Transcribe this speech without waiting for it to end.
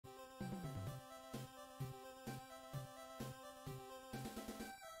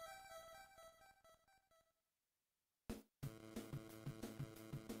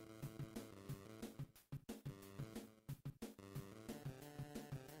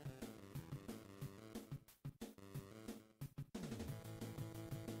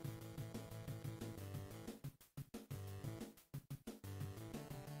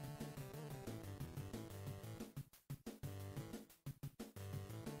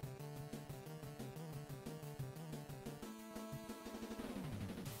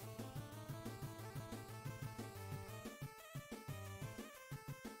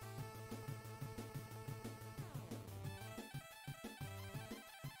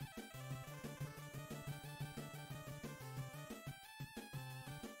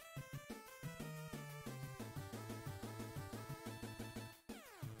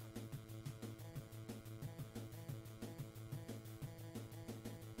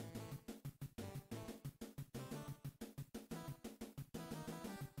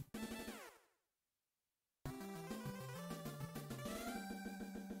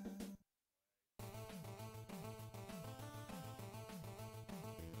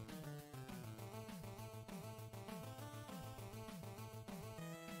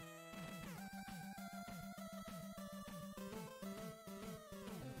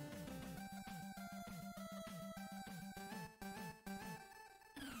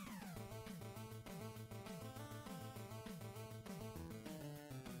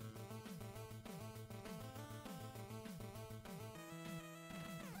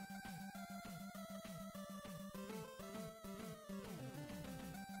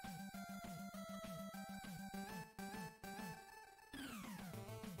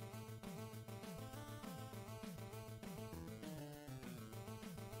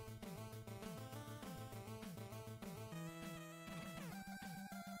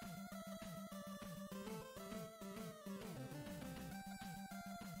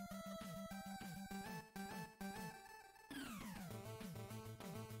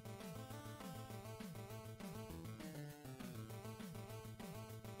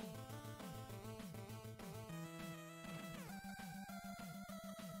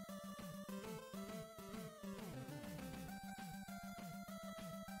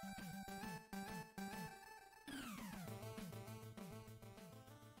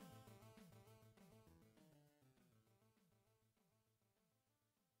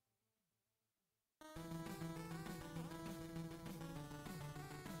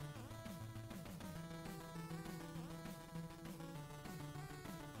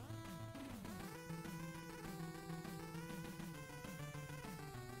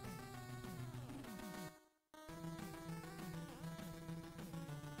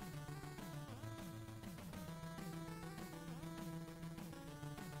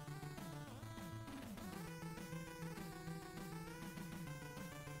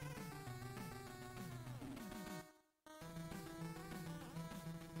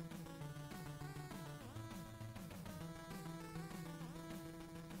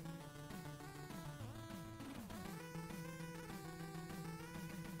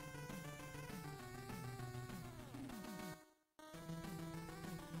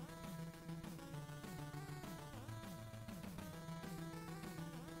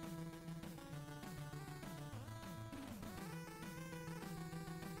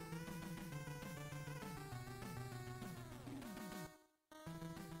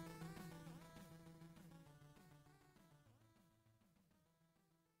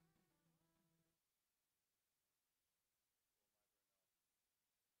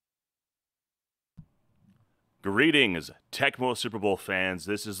Greetings, Tecmo Super Bowl fans.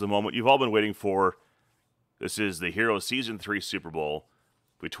 This is the moment you've all been waiting for. This is the Hero Season 3 Super Bowl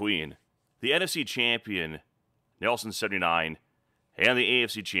between the NFC champion, Nelson 79, and the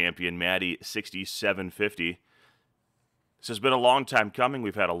AFC champion, Maddie 6750. This has been a long time coming.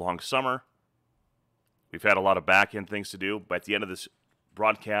 We've had a long summer. We've had a lot of back-end things to do. But at the end of this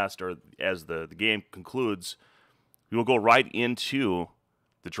broadcast, or as the game concludes, we will go right into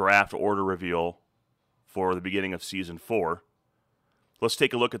the draft order reveal for the beginning of Season 4. Let's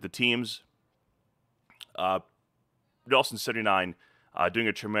take a look at the teams. Nelson 79 doing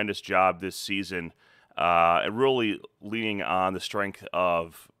a tremendous job this season, and really leaning on the strength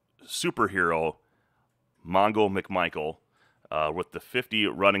of superhero Mongo McMichael with the 50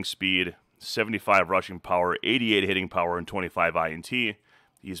 running speed, 75 rushing power, 88 hitting power, and 25 INT.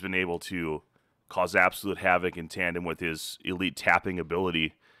 He's been able to cause absolute havoc in tandem with his elite tapping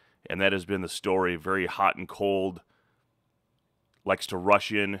ability. And that has been the story. Very hot and cold. Likes to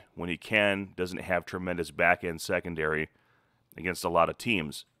rush in when he can. Doesn't have tremendous back-end secondary against a lot of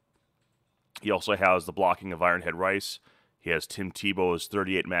teams. He also has the blocking of Ironhead Rice. He has Tim Tebow's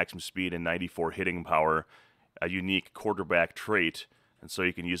 38 maximum speed and 94 hitting power, a unique quarterback trait. And so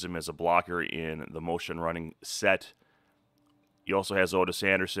you can use him as a blocker in the motion running set. He also has Otis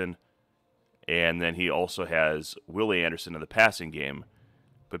Anderson. And then he also has Willie Anderson in the passing game.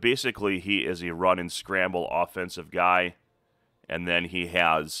 But basically, he is a run and scramble offensive guy. And then he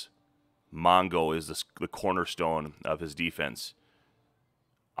has Mongo is the cornerstone of his defense.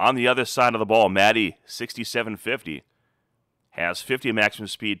 On the other side of the ball, Maddie, 6750, has 50 maximum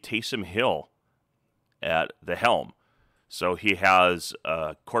speed Taysom Hill at the helm. So he has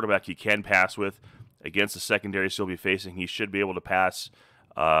a quarterback he can pass with. Against the secondary he'll be facing, he should be able to pass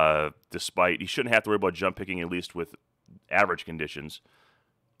he shouldn't have to worry about jump picking, at least with average conditions.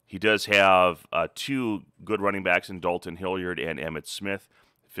 He does have two good running backs in Dalton Hilliard and Emmitt Smith,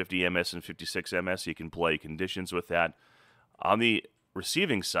 50 MS and 56 MS. He can play conditions with that. On the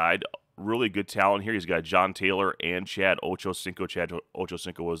receiving side, really good talent here. He's got John Taylor and Chad Ochocinco. Chad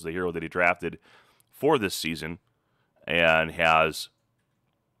Ochocinco was the hero that he drafted for this season and has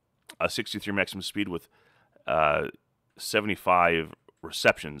a 63 maximum speed with 75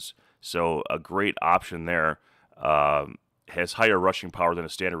 receptions. So a great option there. Has higher rushing power than a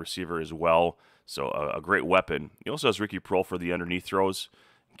standard receiver as well, so a great weapon. He also has Ricky Prohl for the underneath throws.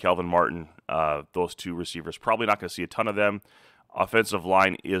 Calvin Martin, those two receivers, probably not going to see a ton of them. Offensive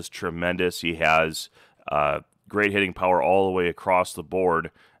line is tremendous. He has great hitting power all the way across the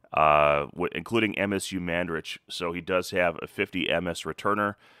board, including MSU Mandrich, so he does have a 50 MS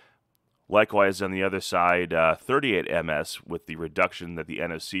returner. Likewise, on the other side, 38 MS with the reduction that the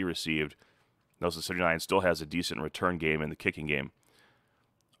NFC received. Nelson 79 still has a decent return game in the kicking game.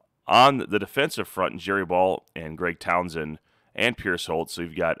 On the defensive front, Jerry Ball and Greg Townsend and Pierce Holt, so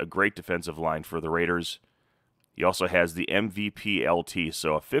you've got a great defensive line for the Raiders. He also has the MVP LT,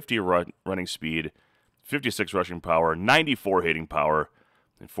 so a 50 running speed, 56 rushing power, 94 hitting power,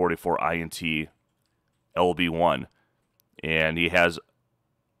 and 44 INT LB1. And he has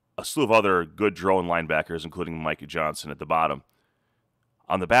a slew of other good drone linebackers, including Mike Johnson at the bottom.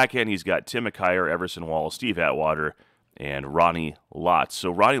 On the back end, he's got Tim McKyer, Everson Walls, Steve Atwater, and Ronnie Lott. So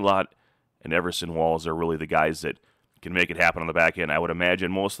Ronnie Lott and Everson Walls are really the guys that can make it happen on the back end. I would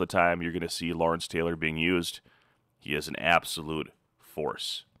imagine most of the time you're going to see Lawrence Taylor being used. He is an absolute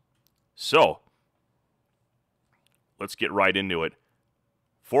force. So let's get right into it.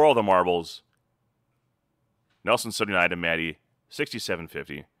 For all the marbles, Nelson 79 and Maddie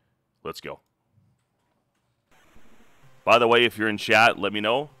 6750. Let's go. By the way, if you're in chat, let me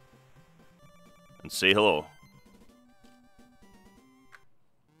know and say hello.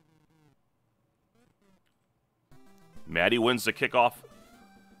 Maddie wins the kickoff,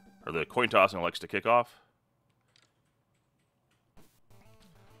 or the coin toss, and elects to kick off.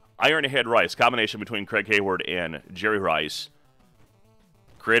 Ironhead Rice, combination between Craig Hayward and Jerry Rice,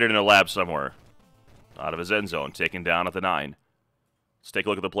 created in a lab somewhere out of his end zone, taken down at the 9. Let's take a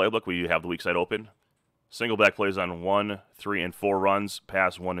look at the playbook. We have the weak side open. Single back plays on 1, 3, and 4 runs,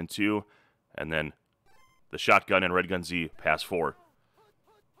 pass 1 and 2, and then the shotgun and red gun Z, pass 4.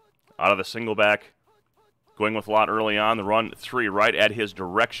 Out of the single back, going with Lott early on, the run 3 right at his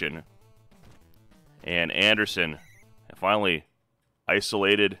direction. And Anderson finally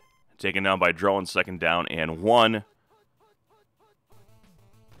isolated, taken down by Drone, second down and 1.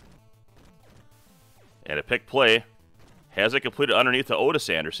 And a pick play. Has it completed underneath to Otis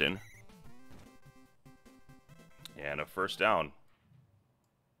Anderson. And a first down.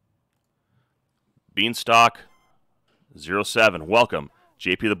 Beanstalk 07, welcome.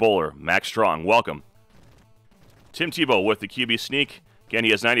 JP the Bowler, Max Strong, welcome. Tim Tebow with the QB sneak. Again,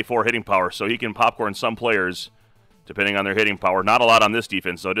 he has 94 hitting power, so he can popcorn some players depending on their hitting power. Not a lot on this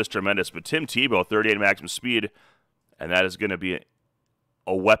defense, though, just tremendous. But Tim Tebow, 38 maximum speed, and that is going to be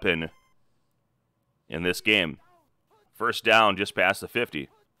a weapon in this game. First down just past the 50.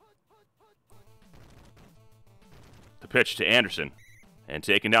 The pitch to Anderson. And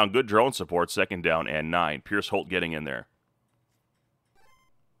taking down good drone support, second down and 9. Pierce Holt getting in there.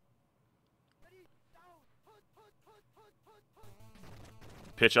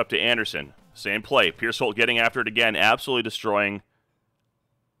 Pitch up to Anderson. Same play. Pierce Holt getting after it again, absolutely destroying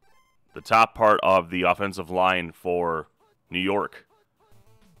the top part of the offensive line for New York.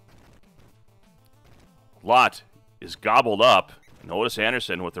 Lott is gobbled up. Notice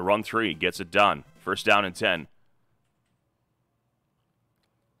Anderson with the run 3 gets it done. First down and 10.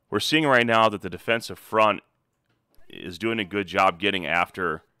 We're seeing right now that the defensive front is doing a good job getting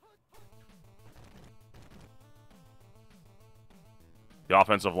after the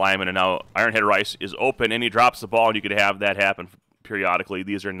offensive lineman. And now Ironhead Rice is open, and he drops the ball, and you could have that happen periodically.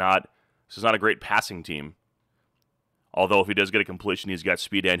 This is not a great passing team. Although if he does get a completion, he's got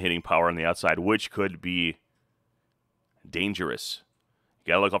speed and hitting power on the outside, which could be dangerous.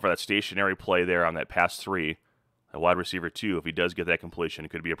 You got to look out for that stationary play there on that pass 3. A wide receiver 2, if he does get that completion,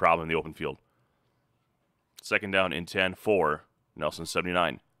 it could be a problem in the open field. Second down and 10 for Nelson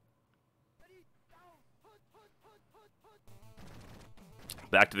 79.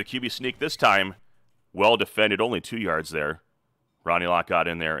 Back to the QB sneak this time. Well defended, only 2 yards there. Ronnie Lott got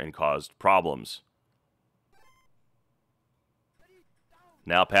in there and caused problems.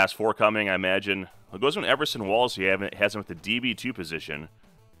 Now pass 4 coming, I imagine. It goes when Everson Walls has him at the DB2 position.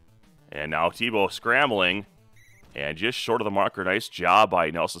 And now Tebow scrambling. And just short of the marker. Nice job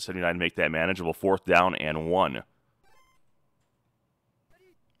by Nelson 79 to make that manageable. Fourth down and 1.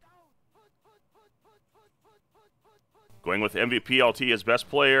 Going with MVP LT, his best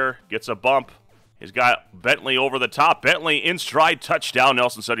player. Gets a bump. He's got Bentley over the top. Bentley in stride. Touchdown.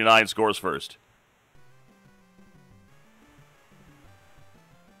 Nelson 79 scores first.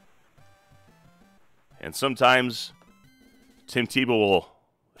 And sometimes Tim Tebow will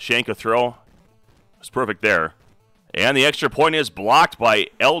shank a throw. It's perfect there. And the extra point is blocked by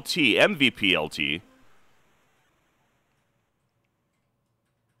LT, MVP LT.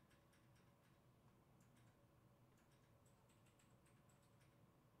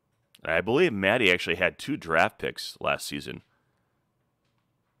 I believe Maddie actually had 2 draft picks last season.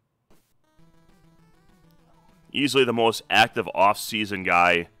 Easily the most active off-season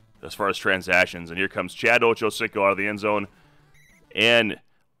guy as far as transactions. And here comes Chad Ochocinco out of the end zone. And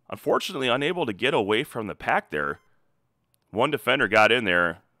unfortunately unable to get away from the pack there. One defender got in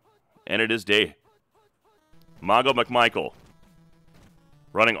there, and it is day. Mongo McMichael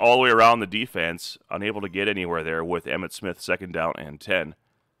running all the way around the defense, unable to get anywhere there with Emmitt Smith, second down and 10.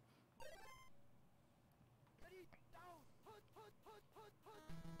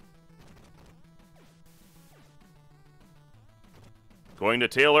 Going to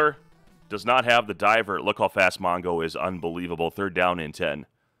Taylor, does not have the diver. Look how fast Mongo is, unbelievable. Third down and 10.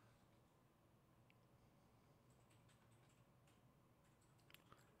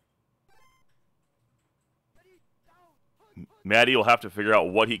 Maddie will have to figure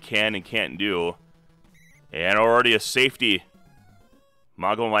out what he can and can't do. And already a safety.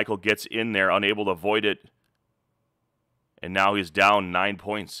 Mongo Michael gets in there, unable to avoid it. And now he's down 9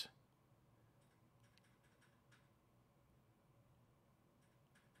 points.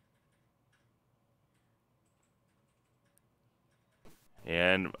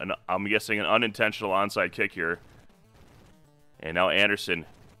 And I'm guessing an unintentional onside kick here. And now Anderson.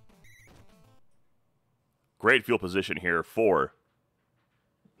 Great field position here for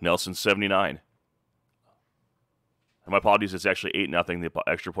Nelson 79. And my apologies, it's actually 8-0. The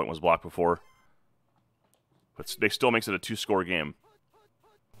extra point was blocked before. But they still makes it a 2-score game.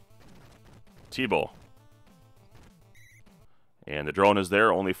 Tebow. And the drone is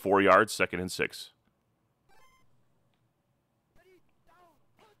there, only 4 yards, second and 6.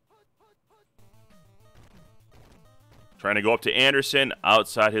 Trying to go up to Anderson.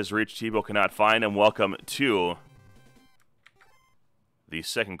 Outside his reach. Tebow cannot find him. Welcome to the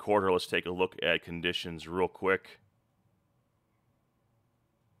second quarter. Let's take a look at conditions real quick.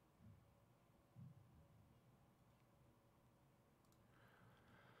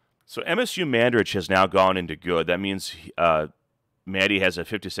 So MSU Mandrich has now gone into good. That means Maddie has a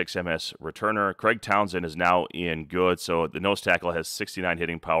 56 MS returner. Craig Townsend is now in good. So the nose tackle has 69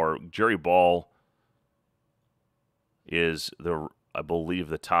 hitting power. Jerry Ball is I believe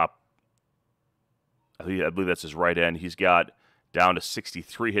the top. I believe that's his right end. He's got down to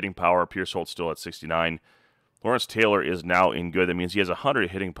 63 hitting power. Pierce Holt still at 69. Lawrence Taylor is now in good. That means he has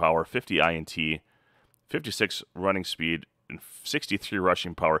 100 hitting power, 50 INT, 56 running speed, and 63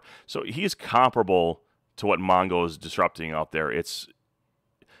 rushing power. So he's comparable to what Mongo is disrupting out there. It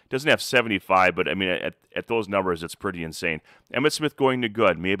doesn't have 75, but I mean, at those numbers, it's pretty insane. Emmitt Smith going to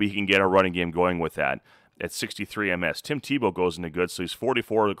good. Maybe he can get a running game going with that at 63 MS. Tim Tebow goes into good, so he's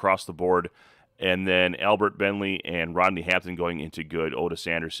 44 across the board. And then Albert Bentley and Rodney Hampton going into good. Otis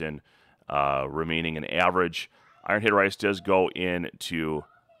Anderson remaining an average. Iron Hit Rice does go into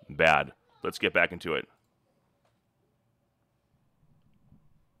bad. Let's get back into it.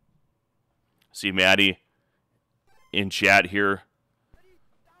 See Maddie in chat here.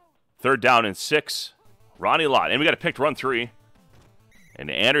 3rd down and 6. Ronnie Lott. And we got a picked run 3. And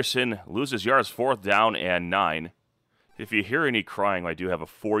Anderson loses yards, 4th down and 9. If you hear any crying, I do have a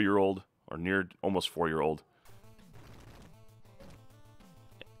 4-year-old, or near almost 4-year-old.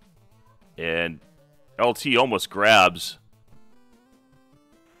 And LT almost grabs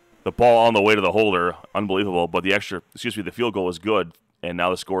the ball on the way to the holder. Unbelievable. But the field goal is good. And now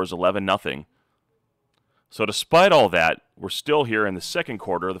the score is 11-0. So despite all that, we're still here in the second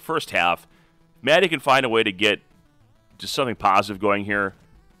quarter, the first half. Maddie can find a way to get just something positive going here.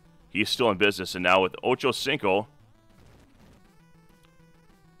 He's still in business. And now with Ocho Cinco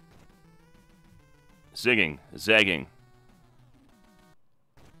zagging.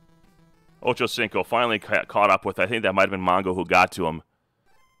 Ocho Cinco finally caught up with, I think that might have been Mongo who got to him.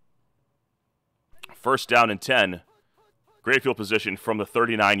 1st down and 10. Great field position from the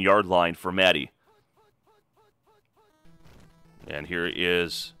 39-yard line for Maddie. And here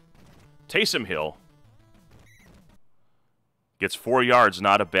is Taysom Hill. Gets 4 yards,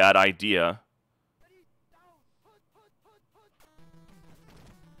 not a bad idea.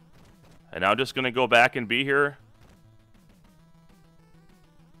 And now just going to go back and be here.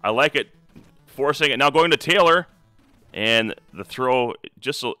 I like it. Forcing it. Now going to Taylor. And the throw,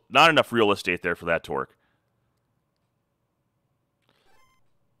 just not enough real estate there for that torque.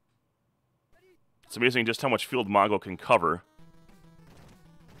 It's amazing just how much field Mongo can cover.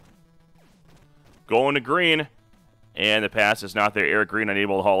 Going to Green. And the pass is not there. Eric Green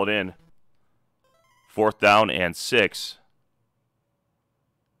unable to haul it in. 4th down and 6.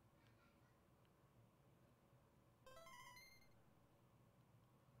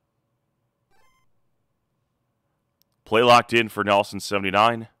 Play locked in for Nelson,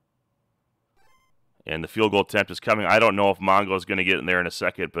 79. And the field goal attempt is coming. I don't know if Mongo is going to get in there in a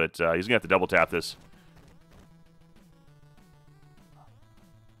second, but he's going to have to double tap this.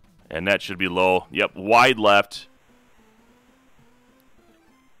 And that should be low. Yep, wide left.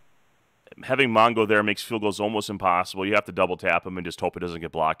 Having Mongo there makes field goals almost impossible. You have to double tap him and just hope it doesn't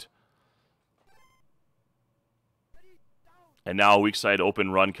get blocked. And now a weak side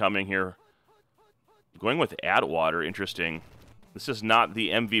open run coming here. Going with Atwater, interesting. This is not the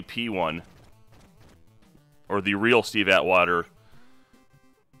MVP one. Or the real Steve Atwater.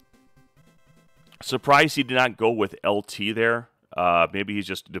 Surprised he did not go with LT there. Maybe he's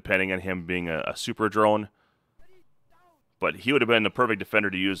just depending on him being a super drone. But he would have been the perfect defender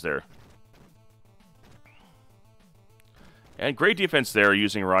to use there. And great defense there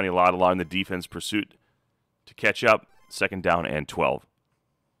using Ronnie Lott, allowing the defense pursuit to catch up. 2nd down and 12.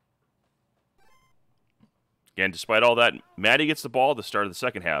 Again, despite all that, Maddie gets the ball at the start of the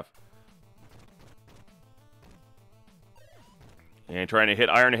second half. And trying to hit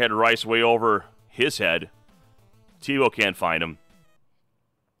Ironhead Rice way over his head. Tebow can't find him.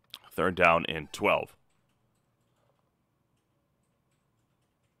 3rd down and 12.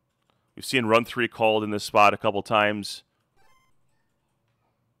 We've seen run 3 called in this spot a couple times.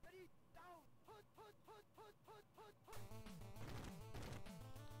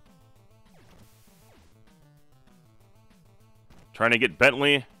 Trying to get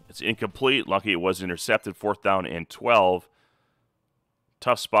Bentley. It's incomplete. Lucky it was intercepted. 4th down and 12.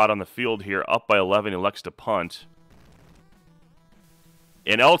 Tough spot on the field here. Up by 11. Elects to punt.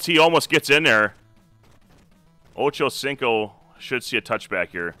 And LT almost gets in there. Ocho Cinco should see a touchback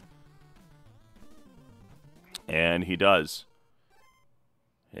here. And he does.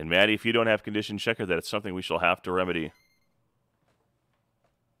 And Maddie, if you don't have condition checker, that it's something we shall have to remedy.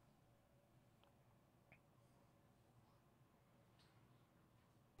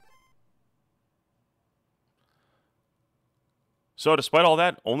 So despite all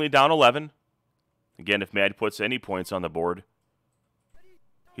that, only down 11. Again, if Maddie puts any points on the board,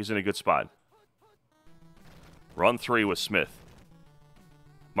 he's in a good spot. Run 3 with Smith.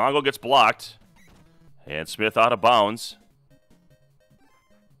 Mongo gets blocked. And Smith out of bounds.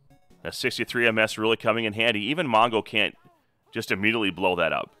 That 63 MS really coming in handy. Even Mongo can't just immediately blow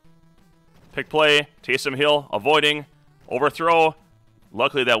that up. Pick play. Taysom Hill avoiding. Overthrow.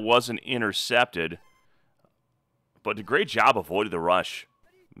 Luckily, that wasn't intercepted. But a great job avoiding the rush.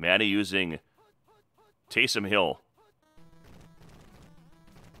 Maddie using Taysom Hill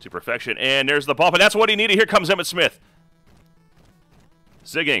to perfection. And there's the bump, and that's what he needed. Here comes Emmitt Smith.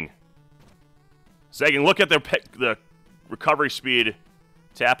 Zigging. Look at the recovery speed.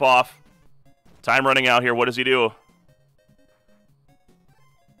 Tap off. Time running out here. What does he do?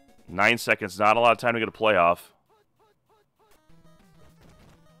 9 seconds. Not a lot of time to get a playoff.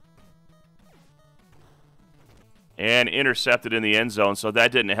 And intercepted in the end zone, so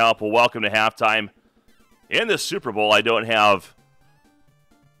that didn't help. Well, welcome to halftime. In the Super Bowl, I don't have,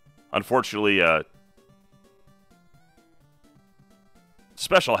 unfortunately, a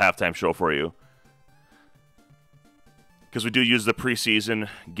special halftime show for you. Because we do use the preseason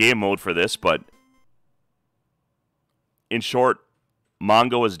game mode for this, but in short,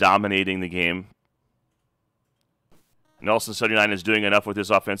 Mongo is dominating the game. Nelson 79 is doing enough with his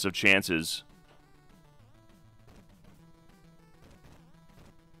offensive chances.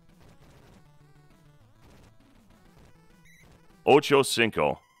 Ocho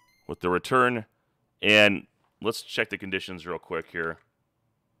Cinco with the return. And let's check the conditions real quick here.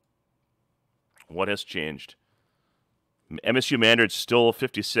 What has changed? MSU Mandarin's still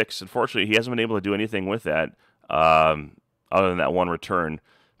 56. Unfortunately, he hasn't been able to do anything with that other than that one return.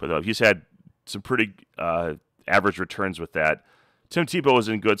 But he's had some pretty average returns with that. Tim Tebow is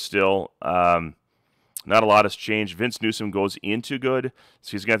in good still. Not a lot has changed. Vince Newsom goes into good,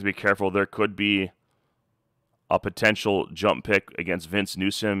 so he's going to have to be careful. There could be a potential jump pick against Vince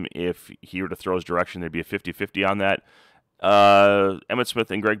Newsom. If he were to throw his direction, there'd be a 50-50 on that. Emmitt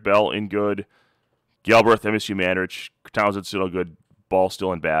Smith and Greg Bell in good. Galbraith, MSU Mandrich, Townsend still good. Ball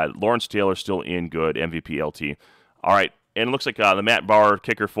still in bad. Lawrence Taylor still in good. MVP LT. All right, and it looks like the Matt Bauer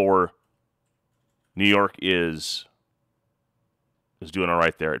kicker for New York is doing all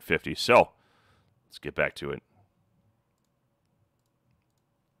right there at 50. So let's get back to it.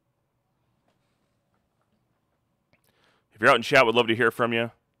 If you're out in chat, we'd love to hear from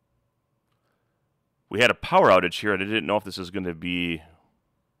you. We had a power outage here, and I didn't know if this is going to be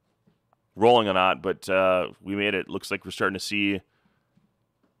rolling or not, but we made it. Looks like we're starting to see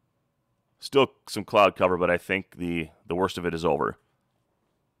still some cloud cover, but I think the worst of it is over.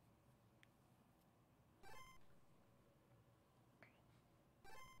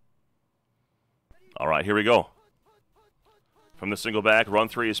 All right, here we go. From the single back, run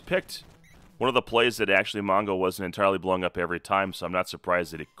three is picked. One of the plays that actually Mongo wasn't entirely blowing up every time, so I'm not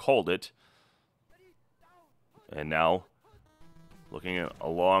surprised that he called it. And now, looking at a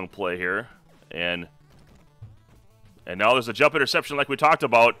long play here. And now there's a jump interception like we talked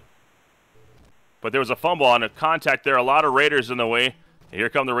about. But there was a fumble on a contact there. A lot of Raiders in the way. And here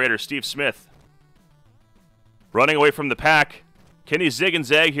come the Raiders. Steve Smith running away from the pack. Can he zig and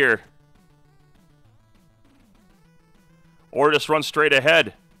zag here? Or just run straight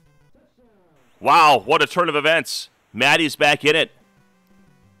ahead? Wow, what a turn of events. Maddie's back in it.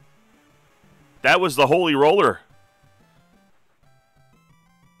 That was the holy roller.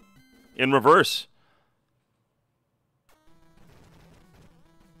 In reverse.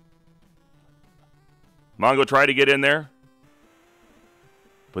 Mongo tried to get in there.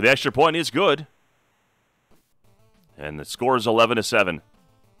 But the extra point is good. And the score is 11-7.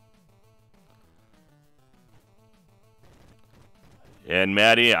 And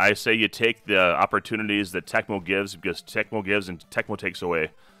Maddie, I say you take the opportunities that Tecmo gives, because Tecmo gives and Tecmo takes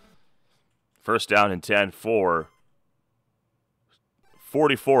away. First down and 10 for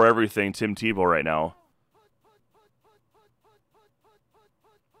 44 everything Tim Tebow right now.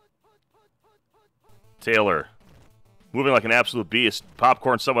 Taylor moving like an absolute beast.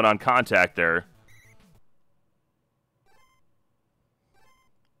 Popcorn someone on contact there.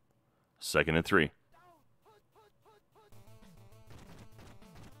 Second and 3.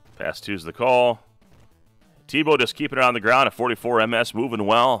 Pass two's the call. Tebow just keeping it on the ground at 44 MS, moving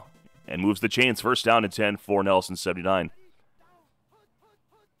well, and moves the chains. First down and 10 for Nelson 79.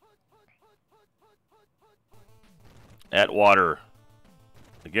 Atwater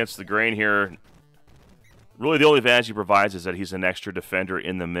against the grain here. Really the only advantage he provides is that he's an extra defender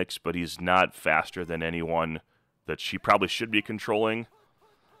in the mix, but he's not faster than anyone that she probably should be controlling.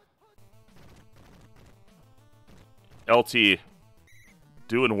 LT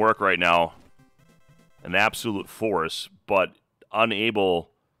doing work right now. An absolute force, but unable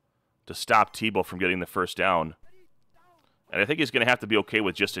to stop Tebow from getting the first down. And I think he's going to have to be okay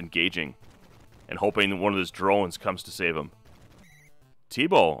with just engaging and hoping one of his drones comes to save him.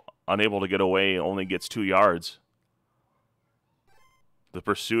 Tebow, unable to get away, only gets 2 yards. The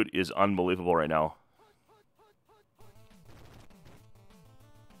pursuit is unbelievable right now.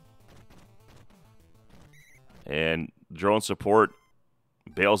 And drone support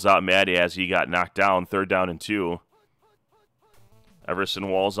bails out Maddie as he got knocked down. 3rd down and 2. Everson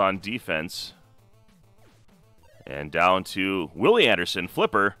Walls on defense. And down to Willie Anderson.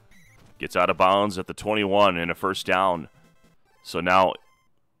 Flipper gets out of bounds at the 21 and a 1st down. So now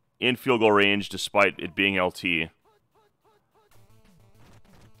in field goal range despite it being LT.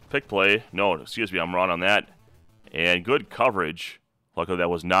 Pick play. No, excuse me, I'm wrong on that. And good coverage. Luckily that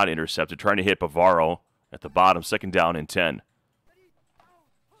was not intercepted. Trying to hit Bavaro at the bottom. 2nd down and 10.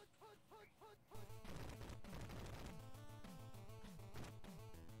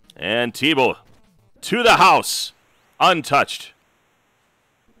 And Tebow to the house. Untouched.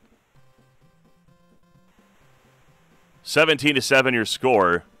 17-7 your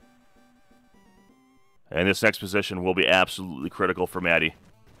score. And this next possession will be absolutely critical for Maddie.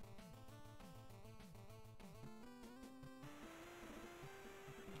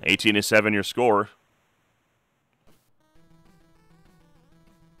 (18-7) your score.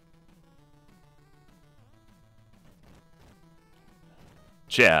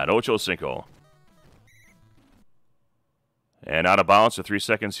 Chad Ochocinco. And out of bounds for 3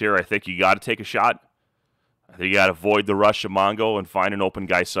 seconds here. I think you got to take a shot. I think you got to avoid the rush of Mongo and find an open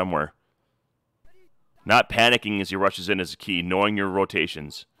guy somewhere. Not panicking as he rushes in is key. Knowing your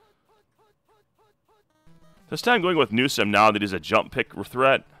rotations. This time going with Newsom now that he's a jump pick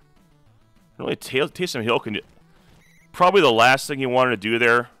threat. Really, Taysom Hill can... Probably the last thing he wanted to do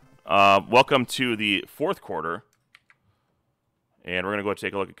there. Welcome to the 4th quarter. And we're going to go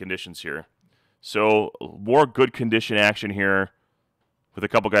take a look at conditions here. So, more good condition action here with a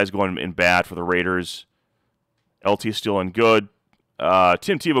couple guys going in bad for the Raiders. LT still in good.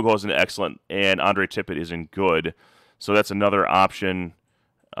 Tim Tebow goes into excellent, and Andre Tippett is in good. So that's another option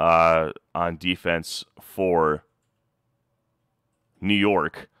on defense for New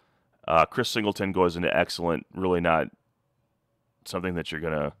York. Chris Singleton goes into excellent. Really not something that you're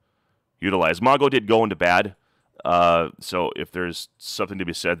going to utilize. Mongo did go into bad. So if there's something to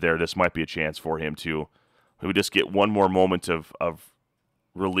be said there, this might be a chance for him to maybe just get one more moment of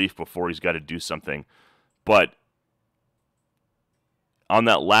relief before he's got to do something. But on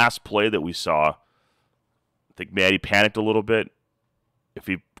that last play that we saw, I think Maddie panicked a little bit. If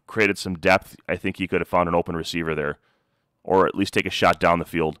he created some depth, I think he could have found an open receiver there, or at least take a shot down the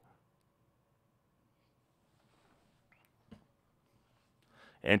field.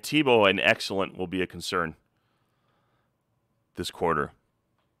 And Tebow and excellent will be a concern this quarter.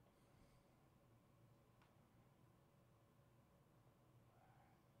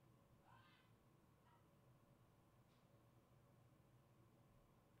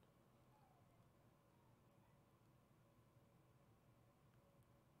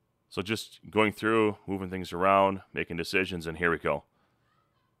 So just going through, moving things around, making decisions, and here we go.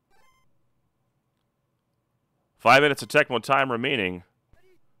 5 minutes of Tecmo time remaining.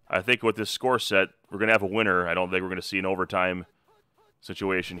 I think with this score set, we're going to have a winner. I don't think we're going to see an overtime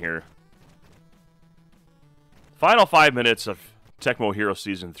situation here. Final 5 minutes of Tecmo Hero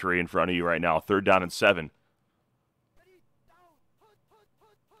Season 3 in front of you right now. 3rd down and 7.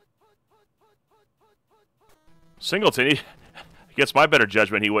 Singleton, against my better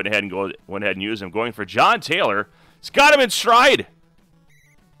judgment, he went ahead and used him. Going for John Taylor. He's got him in stride.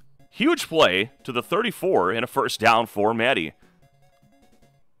 Huge play to the 34 and a 1st down for Maddie.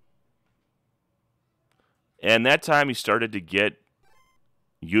 And that time he started to get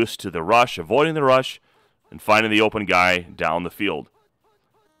used to the rush, avoiding the rush, and finding the open guy down the field.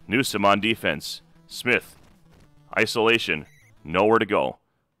 Newsom on defense. Smith. Isolation. Nowhere to go.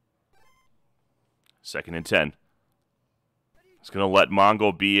 2nd and 10. It's going to let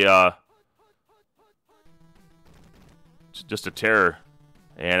Mongo be just a terror.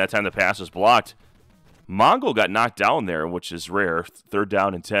 And that time the pass was blocked. Mongo got knocked down there, which is rare. 3rd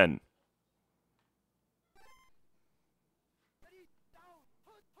down and 10.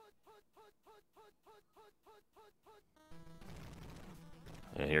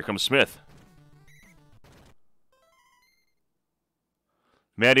 And here comes Smith.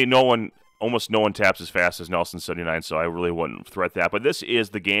 Maddie, almost no one taps as fast as Nelson 79, so I really wouldn't threat that. But this is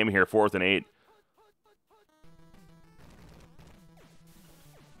the game here, 4th and 8.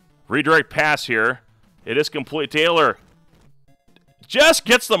 Redirect pass here. It is complete. Taylor just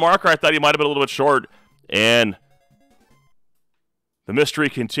gets the marker. I thought he might have been a little bit short. And the mystery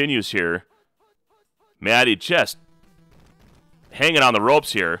continues here. Maddie just hanging on the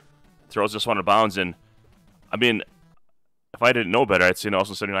ropes here. Throws this one out of bounds. And, I mean, if I didn't know better, I'd say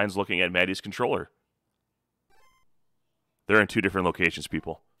Nelson 79 is looking at Maddie's controller. They're in two different locations,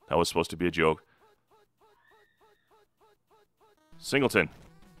 people. That was supposed to be a joke. Singleton.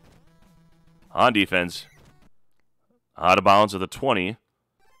 On defense. Out of bounds at the 20. You're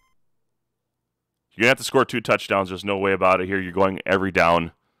going to have to score 2 touchdowns. There's no way about it here. You're going every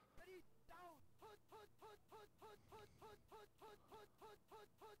down.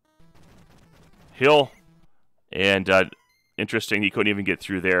 Hill. And interesting, he couldn't even get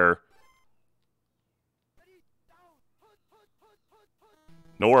through there.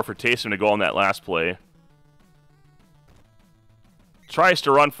 Nowhere for Taysom to go on that last play. Tries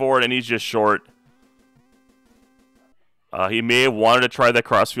to run forward, and he's just short. He may have wanted to try that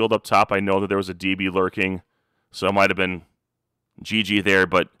crossfield up top. I know that there was a DB lurking, so it might have been GG there,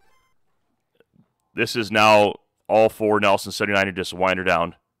 but this is now all for Nelson 79 to just wind her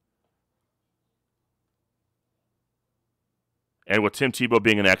down. And with Tim Tebow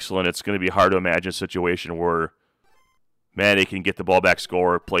being an excellent, it's going to be hard to imagine a situation where Maddie can get the ball back,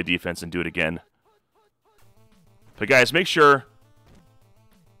 score, play defense, and do it again. But guys, make sure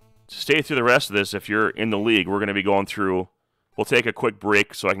to stay through the rest of this if you're in the league. We're going to be going through. We'll take a quick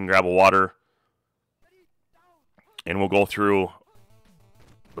break so I can grab a water. And we'll go through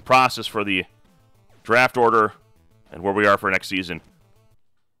the process for the draft order and where we are for next season.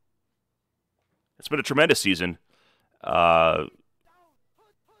 It's been a tremendous season.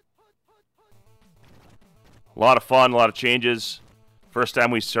 A lot of fun, a lot of changes. First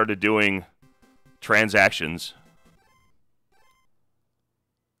time we started doing transactions.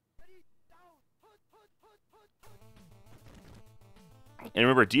 And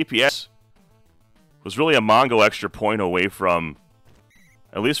remember, DPS was really a Mongo extra point away from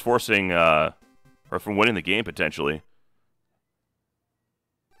at least forcing, or from winning the game, potentially.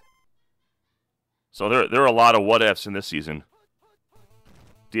 So there are a lot of what-ifs in this season.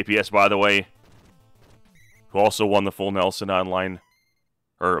 DPS, by the way, who also won the full Nelson Online,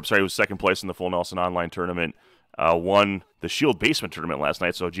 or I'm sorry, he was second place in the full Nelson Online tournament, won the Shield Basement tournament last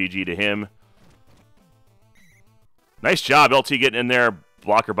night, so GG to him. Nice job, LT getting in there.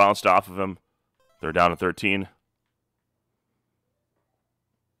 Blocker bounced off of him. They're down to 13.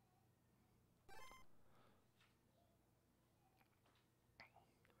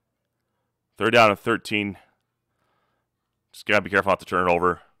 They're down to 13. Just got to be careful not to turn it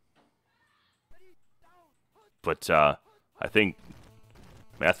over. But I think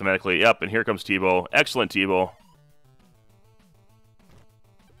mathematically, yep, and here comes Tebow. Excellent Tebow.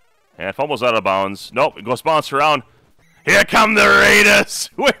 And fumbles out of bounds. Nope, it goes bounce around. Here come the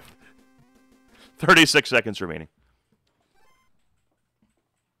Raiders with 36 seconds remaining.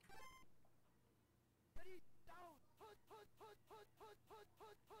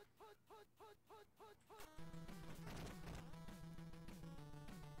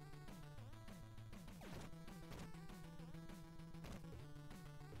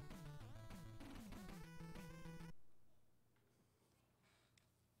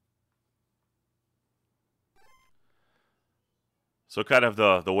 So kind of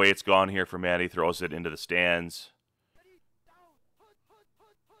the way it's gone here for Maddie, throws it into the stands.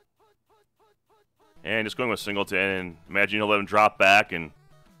 And just going with Singleton, and imagine he'll let him drop back, and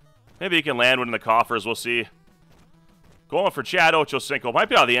maybe he can land one in the coffers, we'll see. Going for Chad Ochocinco. Might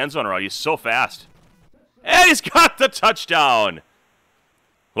be out of the end zone around. He's so fast. And he's got the touchdown.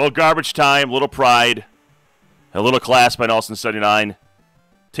 A little garbage time, a little pride, a little class by Nelson 79.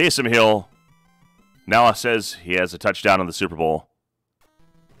 Taysom Hill now says he has a touchdown in the Super Bowl.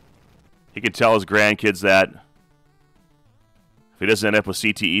 He can tell his grandkids that if he doesn't end up with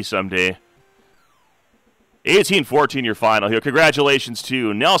CTE someday. 18-14 your final here. Congratulations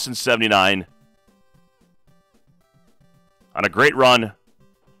to Nelson 79 on a great run.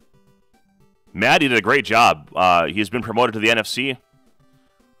 Maddie did a great job. He's been promoted to the NFC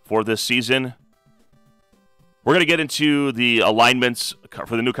for this season. We're going to get into the alignments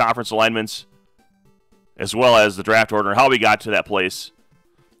for the new conference alignments, as well as the draft order and how we got to that place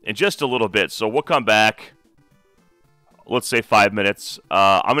in just a little bit. So we'll come back, let's say 5 minutes.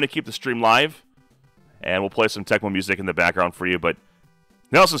 I'm going to keep the stream live, and we'll play some Tecmo music in the background for you. But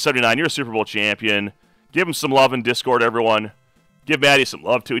Nelson 79, you're a Super Bowl champion. Give him some love in Discord, everyone. Give Maddie some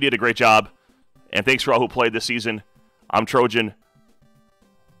love, too. He did a great job. And thanks for all who played this season. I'm Trojan.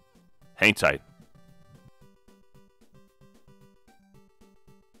 Hang tight.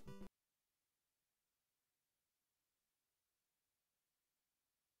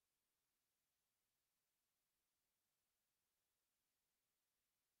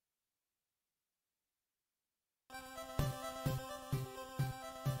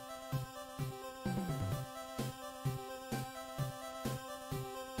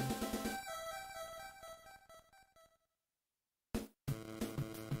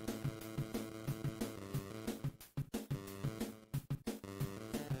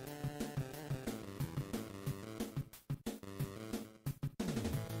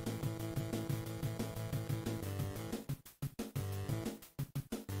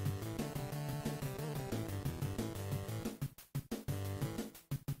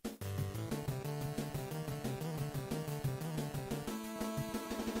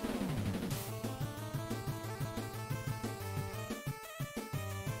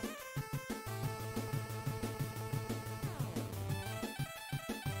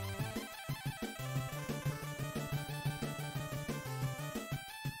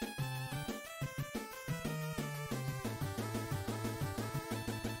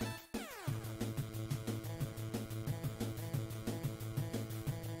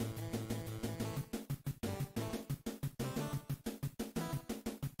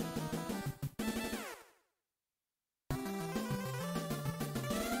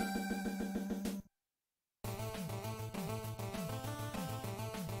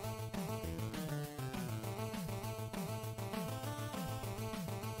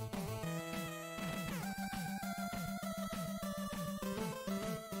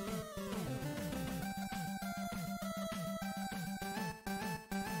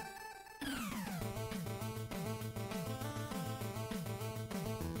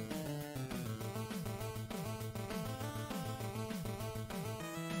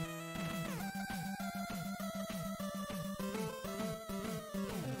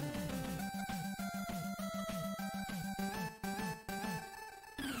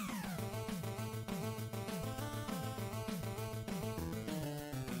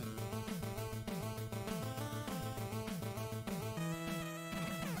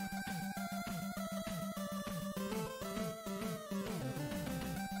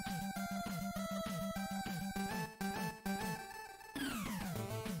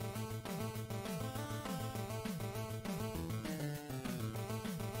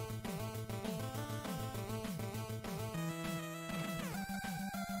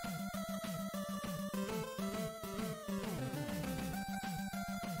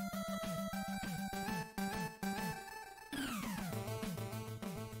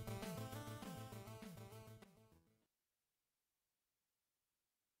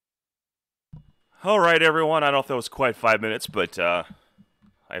 All right, everyone. I don't know if that was quite 5 minutes, but I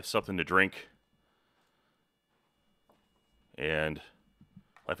have something to drink. And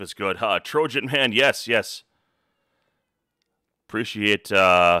life is good. Trojan Man, yes, yes. Appreciate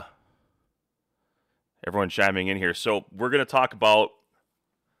everyone chiming in here. So we're going to talk about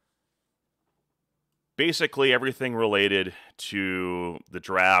basically everything related to the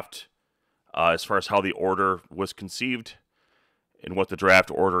draft as far as how the order was conceived and what the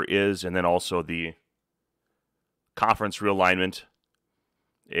draft order is, and then also the conference realignment.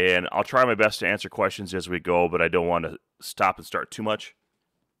 And I'll try my best to answer questions as we go, but I don't want to stop and start too much.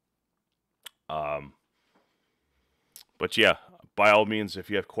 But yeah, by all means, if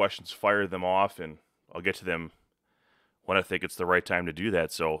you have questions, fire them off, and I'll get to them when I think it's the right time to do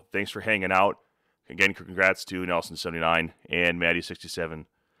that. So thanks for hanging out. Again, congrats to Nelson79 and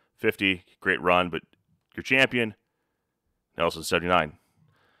Maddie6750. Great run, but your champion, Nelson79.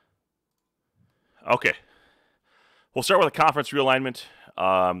 Okay. We'll start with a conference realignment.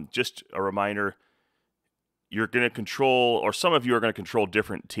 Just a reminder, you're going to control, or some of you are going to control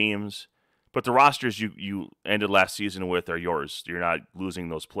different teams, but the rosters you ended last season with are yours. You're not losing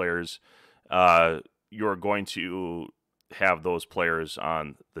those players. You're going to have those players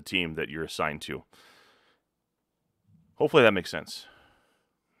on the team that you're assigned to. Hopefully that makes sense.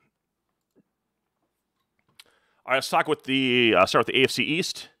 All right, let's talk with start with the AFC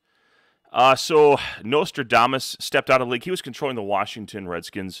East. So Nostradamus stepped out of the league. He was controlling the Washington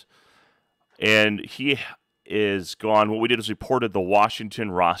Redskins, and he is gone. What we did is we ported the Washington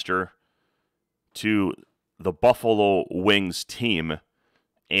roster to the Buffalo Wings team,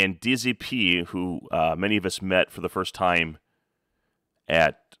 and DZP, who many of us met for the first time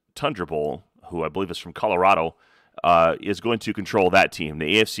at Tundra Bowl, who I believe is from Colorado, is going to control that team.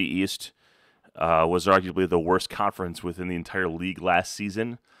 The AFC East was arguably the worst conference within the entire league last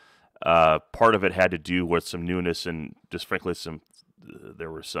season. Part of it had to do with some newness and just frankly there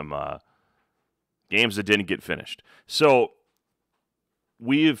were some games that didn't get finished. So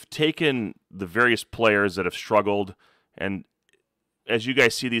we've taken the various players that have struggled, and as you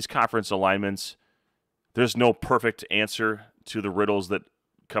guys see these conference alignments, there's no perfect answer to the riddles that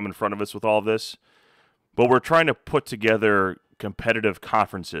come in front of us with all of this, but we're trying to put together competitive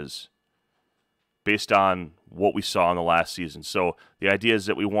conferences based on what we saw in the last season. So the idea is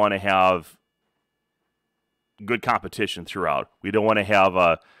that we want to have good competition throughout. We don't want to have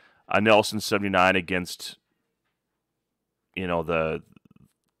a Nelson 79 against, let's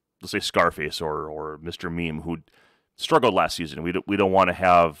say Scarface or Mr. Meme, who struggled last season. We don't want to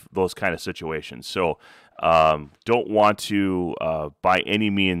have those kind of situations. So don't want to by any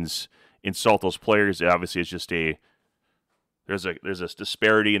means insult those players. Obviously, it's just there's a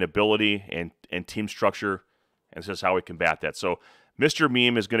disparity in ability and team structure, and this is how we combat that. So Mr.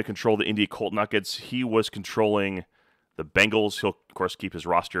 Meme is going to control the Indy Colt Nuggets. He was controlling the Bengals. He'll, of course, keep his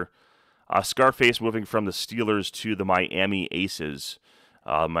roster. Scarface moving from the Steelers to the Miami Aces.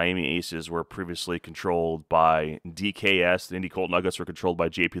 Miami Aces were previously controlled by DKS. The Indy Colt Nuggets were controlled by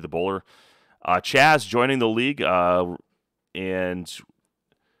JP the Bowler. Chaz joining the league, and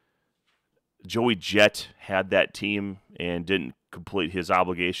Joey Jett had that team and didn't complete his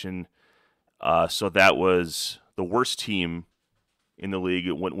obligation. So that was the worst team in the league.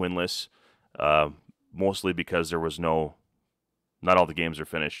 It went winless, mostly because there was not all the games are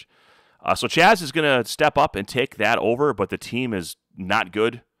finished. So Chaz is going to step up and take that over, but the team is not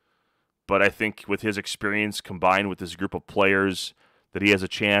good. But I think with his experience combined with this group of players that he has a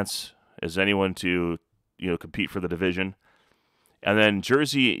chance as anyone to compete for the division. And then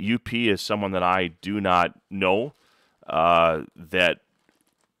Jersey UP is someone that I do not know that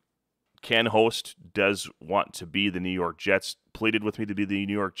can host, does want to be the New York Jets, pleaded with me to be the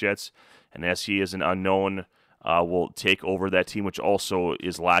New York Jets, and as he is an unknown, will take over that team, which also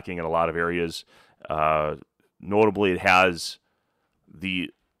is lacking in a lot of areas. Notably, it has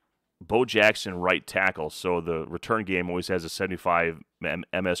the Bo Jackson right tackle, so the return game always has a 75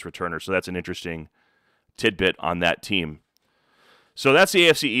 MS returner, so that's an interesting tidbit on that team. So that's the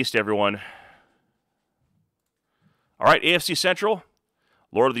AFC East, everyone. All right, AFC Central,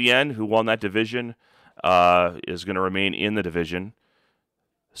 Lord of the End, who won that division, is going to remain in the division.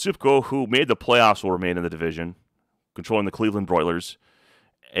 Supko, who made the playoffs, will remain in the division, controlling the Cleveland Broilers.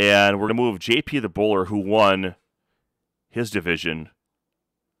 And we're going to move JP the Bowler, who won his division,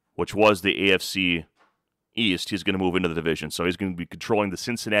 which was the AFC East. He's going to move into the division. So he's going to be controlling the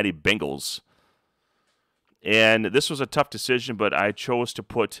Cincinnati Bengals. And this was a tough decision, but I chose to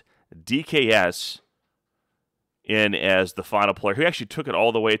put DKS in as the final player. He actually took it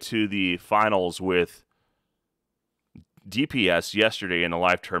all the way to the finals with DPS yesterday in a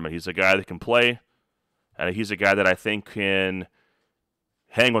live tournament. He's a guy that can play. He's a guy that I think can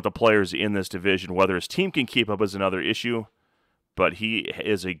hang with the players in this division. Whether his team can keep up is another issue, but he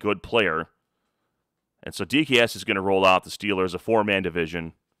is a good player. And so DKS is going to roll out the Steelers, a 4-man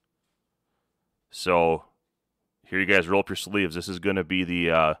division. So here you guys roll up your sleeves. This is going to be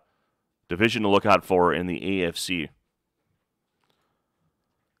the division to look out for in the AFC.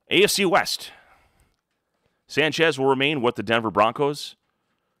 AFC West. Sanchez will remain with the Denver Broncos.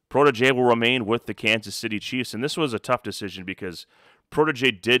 Protege will remain with the Kansas City Chiefs. And this was a tough decision because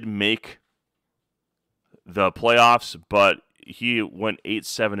Protege did make the playoffs, but he went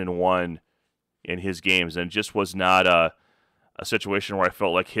 8-7-1 in his games, and just was not a situation where I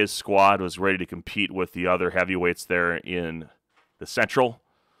felt like his squad was ready to compete with the other heavyweights there in the Central.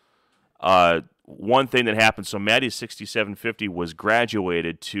 One thing that happened, so Maddie's 6750 was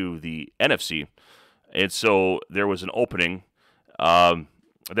graduated to the NFC, and so there was an opening.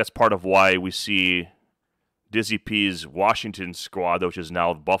 That's part of why we see Dizzy P's Washington squad, which is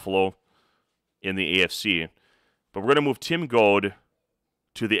now Buffalo, in the AFC. But we're going to move Tim Goad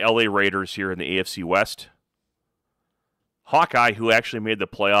to the LA Raiders here in the AFC West. Hawkeye, who actually made the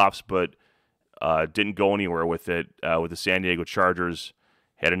playoffs but didn't go anywhere with it with the San Diego Chargers,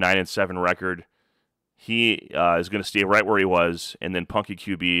 had a 9-7 record. He is going to stay right where he was. And then Punky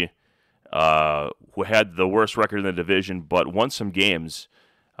QB, who had the worst record in the division but won some games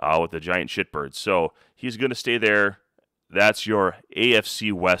with the Giant Shitbirds. So he's going to stay there. That's your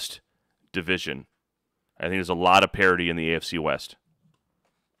AFC West division. I think there's a lot of parity in the AFC West.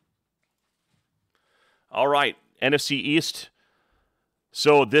 All right, NFC East.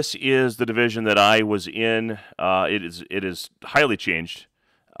 So this is the division that I was in. It is highly changed.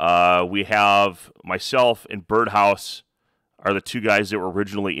 We have myself and Birdhouse are the two guys that were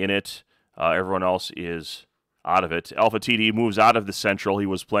originally in it. Everyone else is out of it. Alpha TD moves out of the Central. He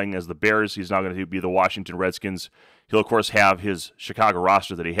was playing as the Bears. He's now going to be the Washington Redskins. He'll, of course, have his Chicago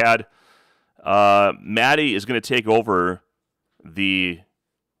roster that he had. Maddie is going to take over the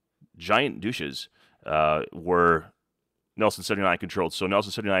Giant Douches. Were Nelson 79 controlled. So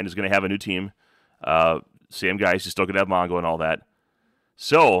Nelson 79 is going to have a new team. Same guys. He's still going to have Mongo and all that.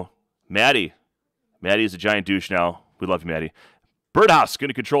 So, Maddie is a Giant Douche now. We love you, Maddie. Birdhouse going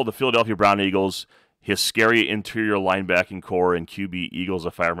to control the Philadelphia Brown Eagles. His scary interior linebacking core and QB Eagles,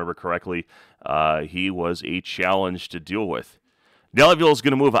 if I remember correctly, he was a challenge to deal with. Nellyville is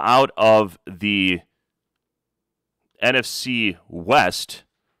going to move out of the NFC West,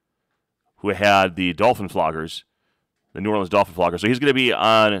 who had the Dolphin Floggers, the New Orleans Dolphin Floggers. So he's going to be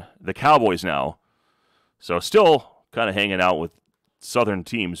on the Cowboys now. So still kind of hanging out with Southern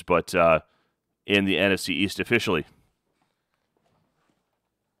teams, but in the NFC East officially.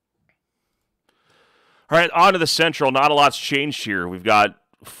 All right, on to the Central. Not a lot's changed here. We've got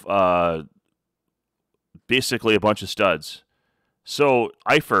basically a bunch of studs. So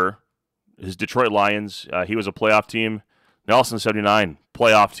Eifer, his Detroit Lions, he was a playoff team. Nelson 79,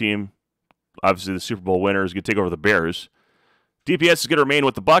 playoff team. Obviously, the Super Bowl winner is going to take over the Bears. DPS is going to remain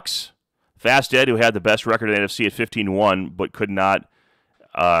with the Bucks. Fast Ed, who had the best record in the NFC at 15-1, but could not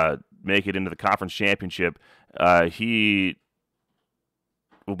make it into the conference championship. He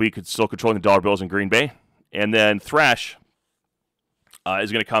will be still controlling the dollar bills in Green Bay. And then Thrash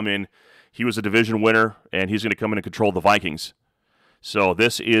is going to come in. He was a division winner, and he's going to come in and control the Vikings. So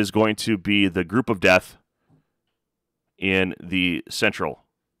this is going to be the group of death in the Central.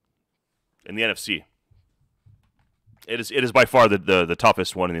 In the NFC. It is by far the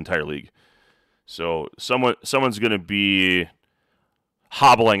toughest one in the entire league. So someone's going to be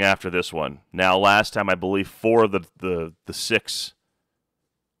hobbling after this one. Now, last time I believe 4 of the 6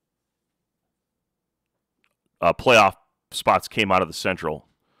 playoff spots came out of the Central.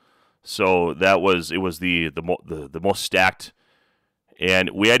 So it was the most stacked,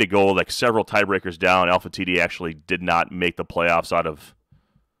 and we had to go like several tiebreakers down. Alpha TD actually did not make the playoffs out of.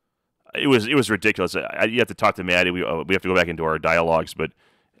 It was ridiculous. You have to talk to Maddie. We have to go back into our dialogues, but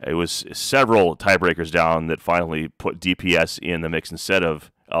it was several tiebreakers down that finally put DPS in the mix instead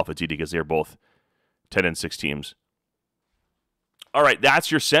of Alpha TD because they're both 10-6 teams. All right, that's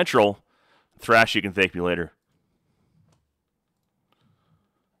your Central. Thrash, you can thank me later.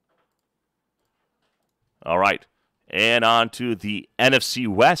 All right, and on to the NFC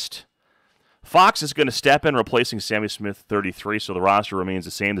West. Fox is going to step in, replacing Sammy Smith, 33, so the roster remains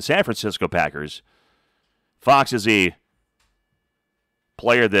the same. The San Francisco Packers. Fox is a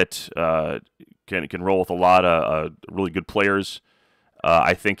player that can roll with a lot of really good players.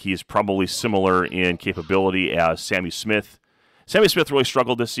 I think he's probably similar in capability as Sammy Smith. Sammy Smith really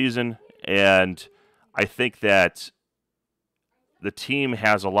struggled this season, and I think that the team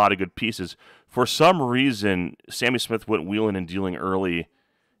has a lot of good pieces. For some reason, Sammy Smith went wheeling and dealing early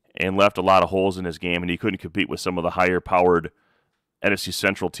and left a lot of holes in his game, and he couldn't compete with some of the higher-powered NFC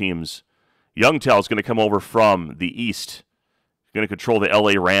Central teams. Youngtel is going to come over from the East. He's going to control the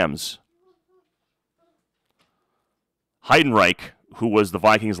LA Rams. Heidenreich, who was the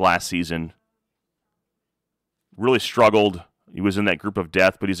Vikings last season, really struggled. He was in that group of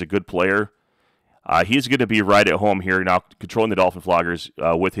death, but he's a good player. He's going to be right at home here now, controlling the Dolphin Floggers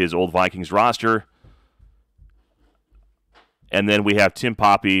with his old Vikings roster. And then we have Tim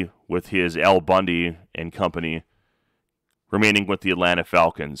Poppy with his Al Bundy and company remaining with the Atlanta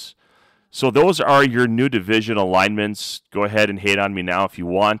Falcons. So those are your new division alignments. Go ahead and hate on me now if you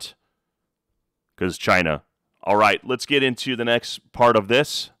want, because China. All right, let's get into the next part of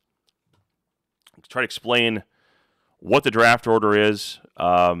this. Let's try to explain what the draft order is,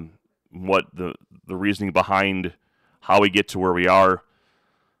 what the reasoning behind how we get to where we are,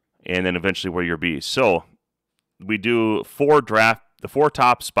 and then eventually where you'll be. So we do the 4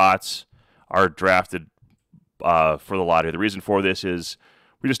 top spots are drafted for the lottery. The reason for this is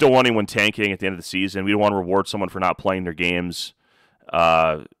we just don't want anyone tanking at the end of the season. We don't want to reward someone for not playing their games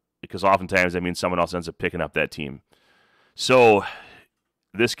because oftentimes that means someone else ends up picking up that team. So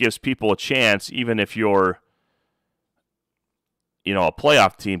this gives people a chance, even if you're a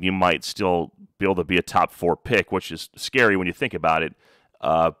playoff team, you might still be able to be a top 4 pick, which is scary when you think about it.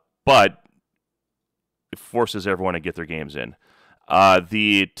 But it forces everyone to get their games in.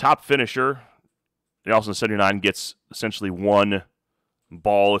 The top finisher, Nelson 79, gets essentially 1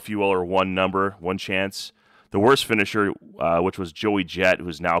 ball, if you will, or 1 number, 1 chance. The worst finisher, which was Joey Jett, who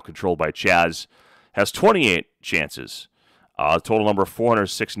is now controlled by Chaz, has 28 chances. The total number of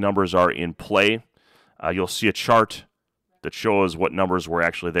 406 numbers are in play. You'll see a chart that shows what numbers were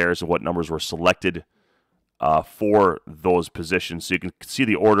actually theirs and what numbers were selected for those positions. So you can see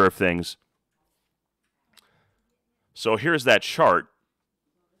the order of things. So here's that chart.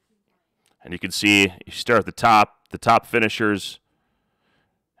 And you can see, you start at the top finishers,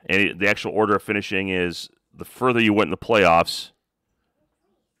 and the actual order of finishing is the further you went in the playoffs,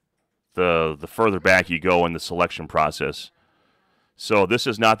 the further back you go in the selection process. So this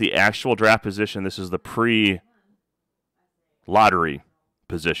is not the actual draft position. This is the pre-lottery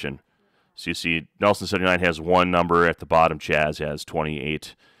position. So you see Nelson 79 has 1 number at the bottom. Chaz has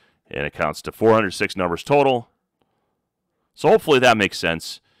 28, and it counts to 406 numbers total. So hopefully that makes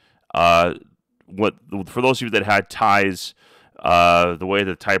sense. For those of you that had ties, the way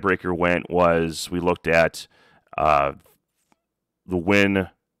the tiebreaker went was we looked at the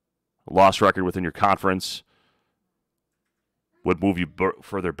win-loss record within your conference would move you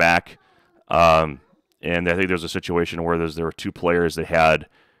further back. And I think there's a situation where there were 2 players that had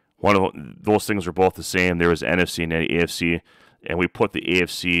one of those things were both the same. There was NFC and AFC, and we put the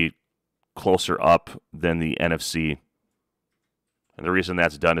AFC closer up than the NFC. And the reason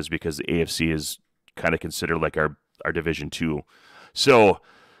that's done is because the AFC is kind of considered like our Division 2. So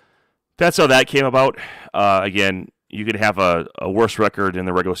that's how that came about. Again, you could have a worse record in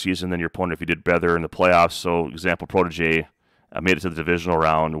the regular season than your opponent if you did better in the playoffs. So, example, Protege made it to the divisional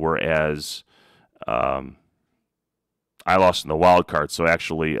round, whereas I lost in the wild card. So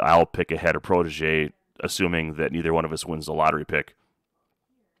actually, I'll pick ahead of Protege, assuming that neither one of us wins the lottery pick.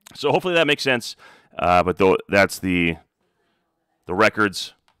 So hopefully that makes sense. But that's the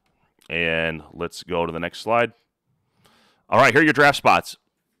records. And let's go to the next slide. All right, here are your draft spots.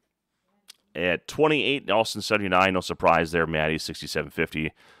 At 28, Nelson 79, no surprise there. Maddie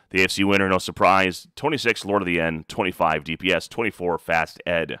 6750. The AFC winner, no surprise. 26, Lord of the End. 25, DPS. 24, Fast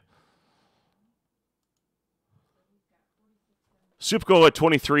Ed. Supco at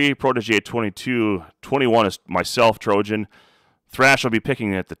 23, Protege at 22. 21 is myself, Trojan. Thrash will be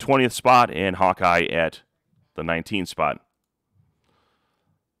picking at the 20th spot, and Hawkeye at the 19th spot.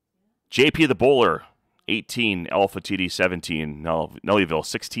 JP the Bowler, 18, Alpha TD 17, Nellyville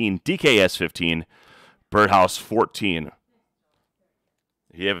 16, DKS 15, Birdhouse 14.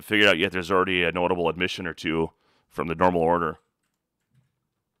 If you haven't figured out yet, there's already a notable admission or 2 from the normal order.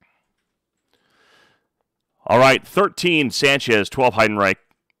 All right, 13, Sanchez, 12, Heidenreich,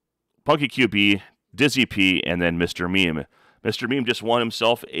 Punky QB, Dizzy P, and then Mr. Meme. Mr. Meme just won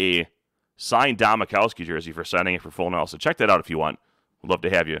himself a signed Don Mikowski jersey for signing it for full now, so check that out if you want. We'd love to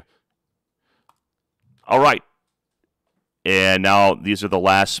have you. All right. And now these are the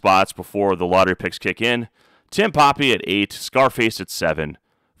last spots before the lottery picks kick in. Tim Poppy at 8, Scarface at 7,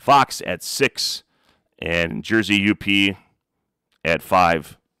 Fox at 6, and Jersey UP at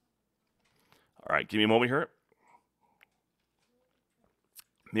 5. All right, give me a moment here.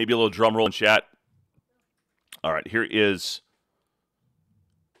 Maybe a little drum roll in chat. All right, here is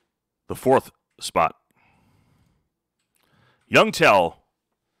the 4th spot. Youngtel.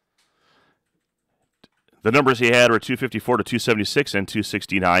 The numbers he had were 254 to 276, and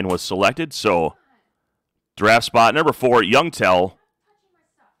 269 was selected. So, draft spot number 4, Youngtel.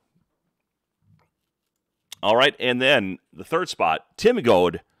 All right, and then the 3rd spot, Tim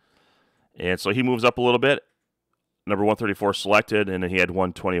Goad. And so he moves up a little bit. Number 134 selected, and then he had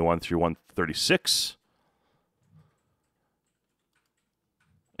 121 through 136.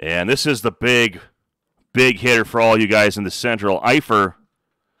 And this is the big hitter for all you guys in the Central. Eifer,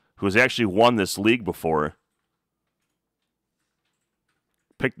 who has actually won this league before.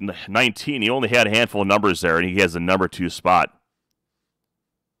 Picked 19. He only had a handful of numbers there, and he has the number 2 spot.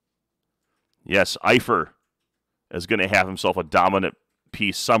 Yes, Eifer is going to have himself a dominant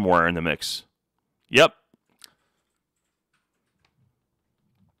piece somewhere in the mix. Yep.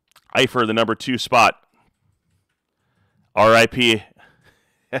 Eifer, the number 2 spot. RIP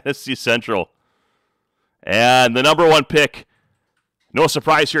NSC Central. And the number 1 pick, no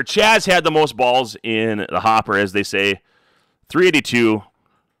surprise here, Chaz had the most balls in the hopper, as they say. 382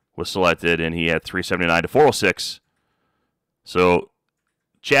 was selected, and he had 379 to 406. So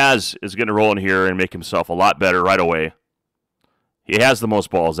Chaz is going to roll in here and make himself a lot better right away. He has the most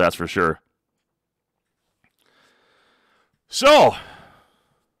balls, that's for sure. So,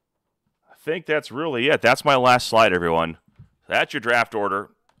 I think that's really it. That's my last slide, everyone. That's your draft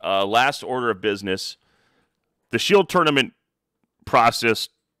order. Last order of business. The Shield tournament process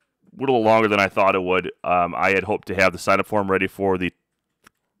a little longer than I thought it would. I had hoped to have the sign-up form ready for the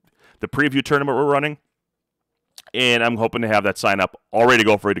preview tournament we're running, and I'm hoping to have that sign-up all ready to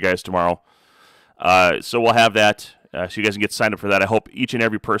go for you guys tomorrow. So we'll have that, so you guys can get signed up for that. I hope each and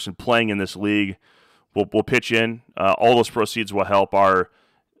every person playing in this league will pitch in. All those proceeds will help our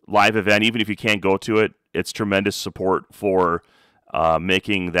live event, even if you can't go to it. It's tremendous support for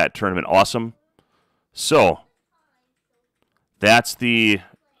making that tournament awesome. So that's the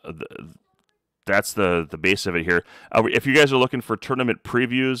base of it here. If you guys are looking for tournament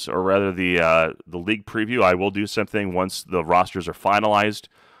previews, or rather the league preview, I will do something once the rosters are finalized.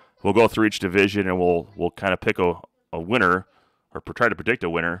 We'll go through each division, and we'll kind of pick a winner, or try to predict a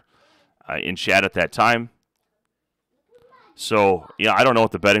winner in chat at that time. So, yeah, I don't know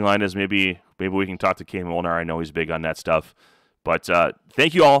what the betting line is. Maybe we can talk to Kay Molnar. I know he's big on that stuff. But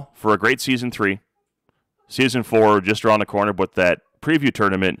thank you all for a great Season 3. Season 4 just around the corner, but that preview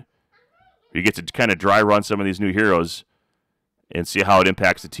tournament, you get to kind of dry run some of these new heroes and see how it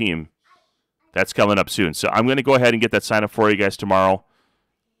impacts the team. That's coming up soon. So I'm going to go ahead and get that sign up for you guys tomorrow.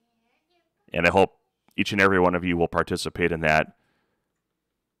 And I hope each and every one of you will participate in that.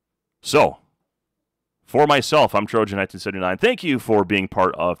 So, for myself, I'm Trojan1979. Thank you for being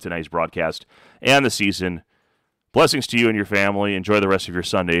part of tonight's broadcast and the season. Blessings to you and your family. Enjoy the rest of your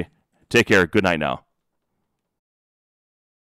Sunday. Take care. Good night now.